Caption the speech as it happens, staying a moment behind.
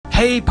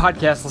Hey,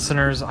 podcast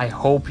listeners, I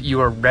hope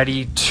you are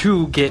ready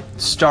to get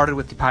started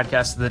with the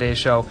Podcast of the Day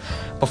show.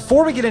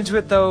 Before we get into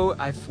it, though,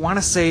 I want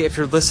to say if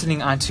you're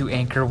listening onto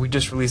Anchor, we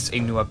just released a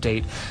new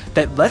update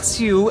that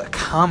lets you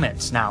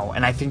comment now,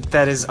 and I think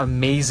that is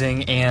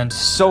amazing and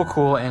so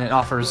cool, and it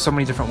offers so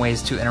many different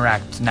ways to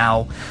interact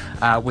now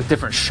with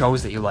different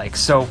shows that you like.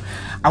 So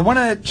I want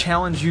to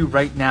challenge you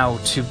right now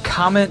to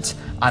comment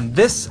on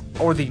this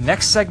or the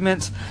next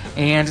segment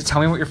and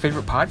tell me what your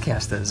favorite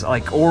podcast is,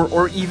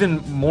 or even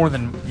more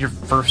than your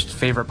first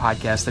favorite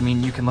podcast. I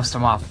mean, you can list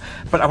them off,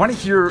 but I want to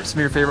hear some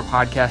of your favorite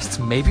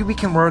podcasts. Maybe we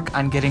can work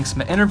on getting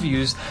some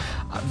interviews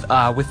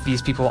with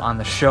these people on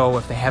the show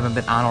if they haven't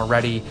been on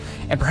already,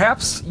 and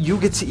perhaps you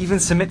get to even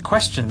submit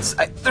questions.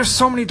 There's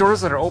so many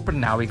doors that are open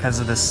now because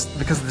of the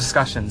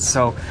discussions.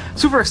 So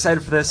super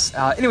excited for this.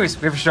 Anyways,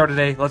 we have a show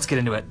today. Let's get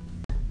into it.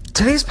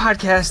 Today's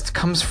podcast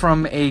comes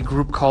from a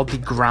group called the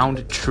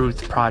Ground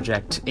Truth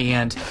Project,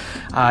 and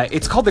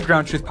it's called the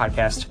Ground Truth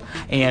Podcast,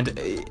 and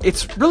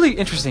it's really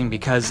interesting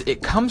because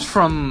it comes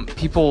from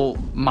people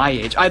my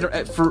age.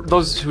 For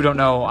those who don't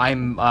know,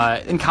 I'm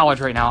in college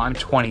right now. I'm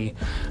 20,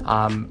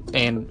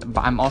 and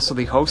I'm also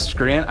the host,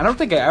 Grant. I don't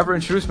think I ever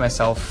introduced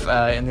myself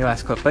in the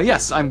last clip, but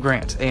yes, I'm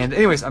Grant. And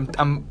anyways,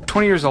 I'm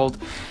 20 years old,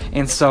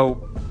 and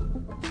so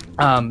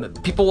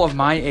people of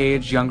my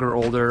age, younger,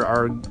 older,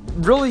 are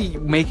really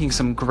making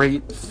some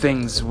great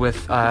things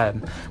with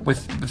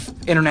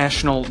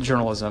international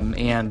journalism,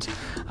 and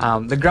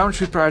the Ground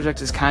Truth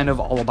Project is kind of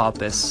all about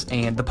this,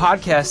 and the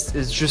podcast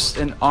is just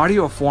an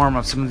audio form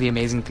of some of the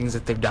amazing things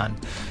that they've done.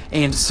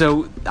 And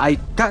so I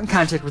got in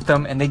contact with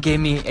them, and they gave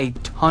me a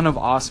ton of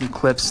awesome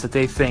clips that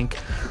they think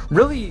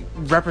really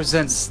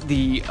represents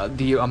the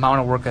amount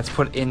of work that's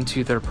put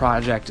into their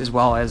project as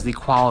well as the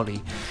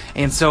quality.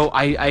 And so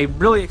I'm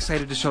really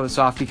excited to show this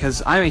off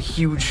because I'm a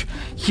huge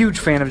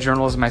fan of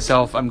journalism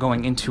myself. I'm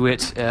going into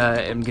it.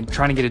 I'm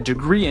trying to get a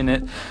degree in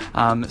it.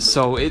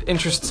 So it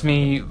interests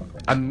me.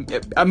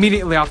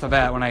 Immediately off the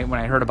bat when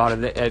I heard about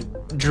it,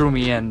 it drew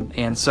me in.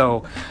 And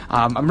so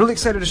I'm really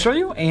excited to show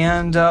you.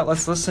 And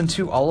let's listen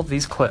to all of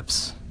these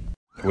clips.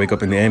 I wake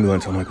up in the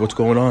ambulance. I'm like, what's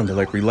going on? They're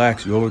like,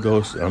 relax, you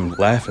overdosed. I'm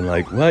laughing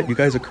like, what? You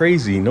guys are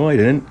crazy. No, I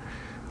didn't.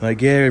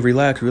 Like, yeah,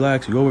 relax,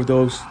 you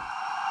overdosed.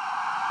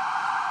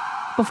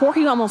 Before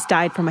he almost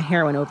died from a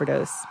heroin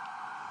overdose,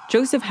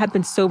 Joseph had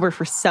been sober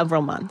for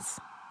several months.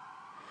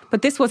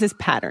 But this was his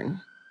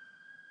pattern.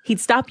 He'd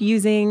stop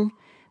using,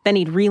 then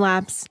he'd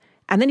relapse,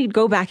 and then he'd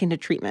go back into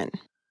treatment.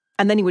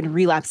 And then he would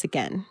relapse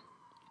again.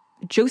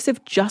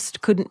 Joseph just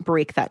couldn't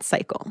break that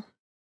cycle.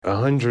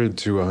 100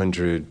 to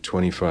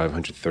 125,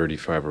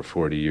 135 or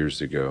 40 years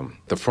ago,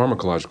 the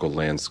pharmacological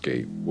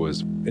landscape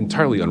was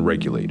entirely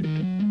unregulated.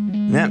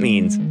 That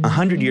means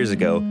 100 years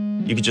ago,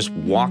 you could just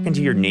walk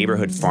into your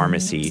neighborhood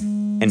pharmacy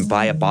and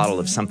buy a bottle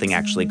of something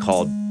actually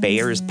called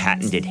Bayer's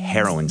patented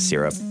heroin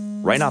syrup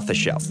right off the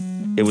shelf.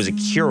 It was a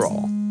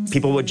cure-all.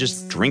 People would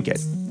just drink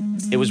it.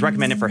 It was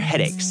recommended for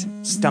headaches,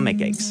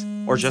 stomach aches,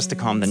 or just to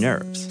calm the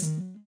nerves.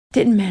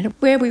 Didn't matter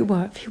where we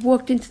were. If he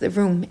walked into the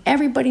room,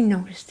 everybody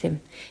noticed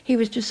him. He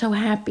was just so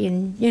happy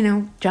and,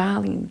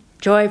 jolly and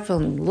joyful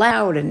and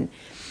loud. And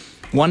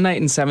one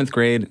night in 7th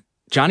grade,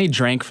 Johnny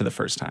drank for the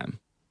first time.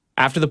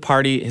 After the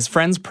party, his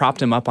friends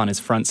propped him up on his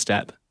front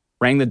step,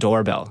 rang the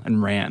doorbell,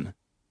 and ran.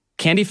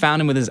 Candy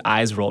found him with his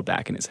eyes rolled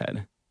back in his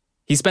head.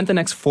 He spent the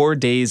next 4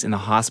 days in the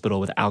hospital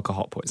with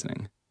alcohol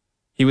poisoning.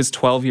 He was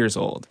 12 years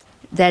old.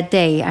 That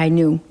day, I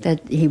knew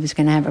that he was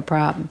going to have a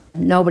problem.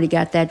 Nobody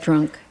got that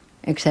drunk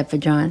except for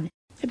John.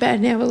 About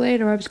an hour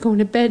later, I was going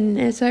to bed, and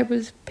as I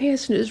was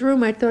passing his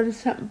room, I thought of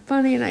something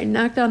funny, and I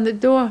knocked on the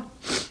door,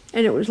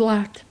 and it was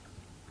locked.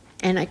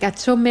 And I got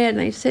so mad,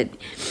 and I said,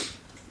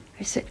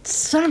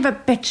 son of a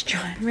bitch,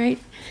 John, right?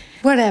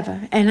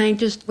 Whatever. And I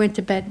just went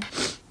to bed.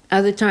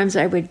 Other times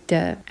I would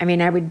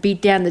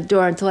beat down the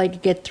door until I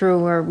could get through,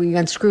 or we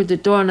unscrewed the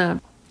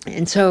doorknob.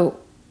 And so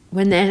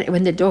when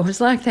the door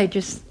was locked, I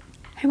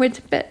went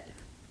to bed.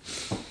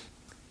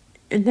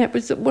 And that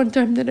was the one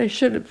time that I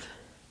should have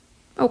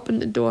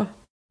opened the door.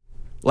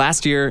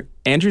 Last year,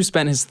 Andrew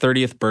spent his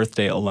 30th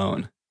birthday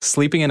alone,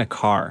 sleeping in a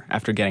car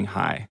after getting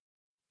high.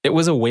 It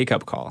was a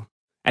wake-up call,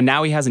 and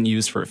now he hasn't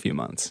used for a few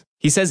months.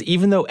 He says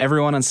even though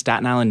everyone on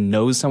Staten Island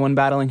knows someone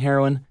battling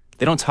heroin,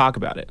 they don't talk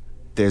about it.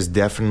 There's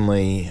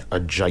definitely a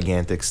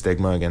gigantic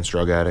stigma against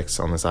drug addicts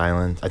on this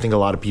island. I think a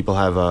lot of people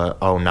have a,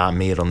 oh, not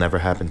me, it'll never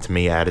happen to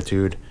me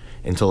attitude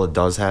until it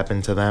does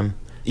happen to them.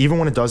 Even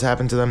when it does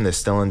happen to them, they're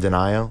still in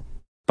denial.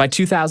 By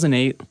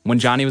 2008, when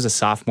Johnny was a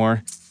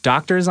sophomore,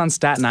 doctors on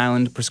Staten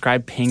Island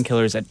prescribed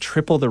painkillers at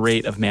triple the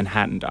rate of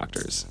Manhattan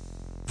doctors.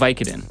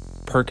 Vicodin,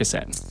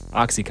 Percocet,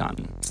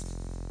 OxyContin.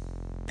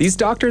 These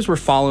doctors were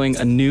following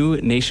a new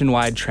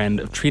nationwide trend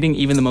of treating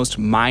even the most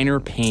minor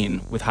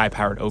pain with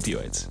high-powered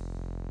opioids.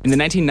 In the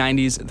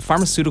 1990s, the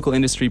pharmaceutical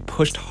industry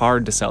pushed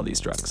hard to sell these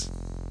drugs,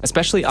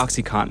 especially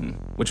OxyContin,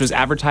 which was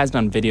advertised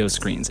on video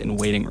screens in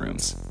waiting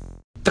rooms.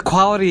 The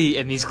quality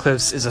in these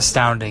clips is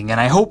astounding,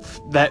 and I hope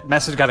that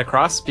message got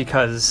across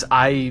because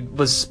I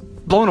was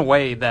blown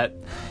away that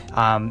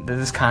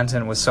This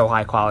content was so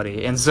high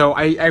quality. And so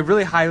I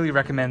really highly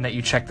recommend that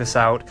you check this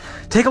out.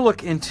 Take a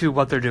look into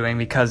what they're doing,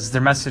 because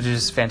their message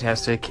is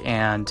fantastic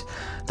and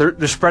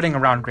they're spreading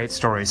around great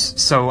stories.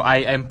 So I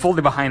am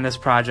fully behind this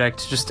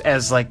project just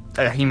as like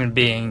a human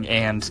being,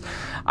 and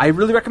I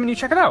really recommend you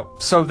check it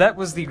out. So that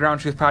was the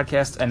Ground Truth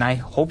Podcast, and I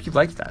hope you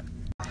liked that.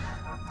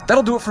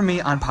 That'll do it for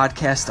me on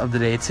Podcast of the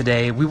Day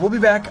today. We will be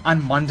back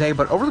on Monday,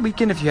 but over the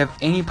weekend, if you have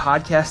any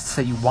podcasts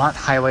that you want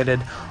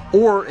highlighted,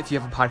 or if you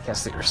have a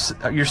podcast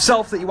that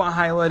yourself that you want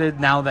highlighted,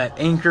 now that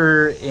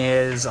Anchor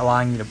is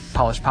allowing you to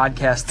publish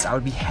podcasts, I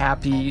would be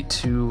happy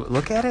to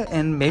look at it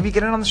and maybe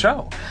get it on the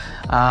show.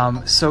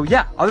 So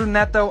yeah, other than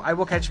that though, I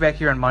will catch you back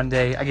here on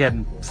Monday.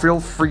 Again, feel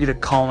free to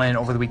call in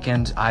over the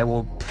weekend. I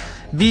will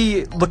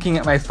be looking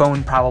at my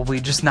phone, probably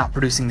just not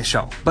producing the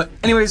show. But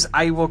anyways,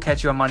 I will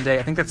catch you on Monday.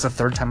 I think that's the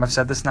third time I've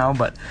said this now,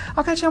 but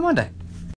I'll catch you on Monday.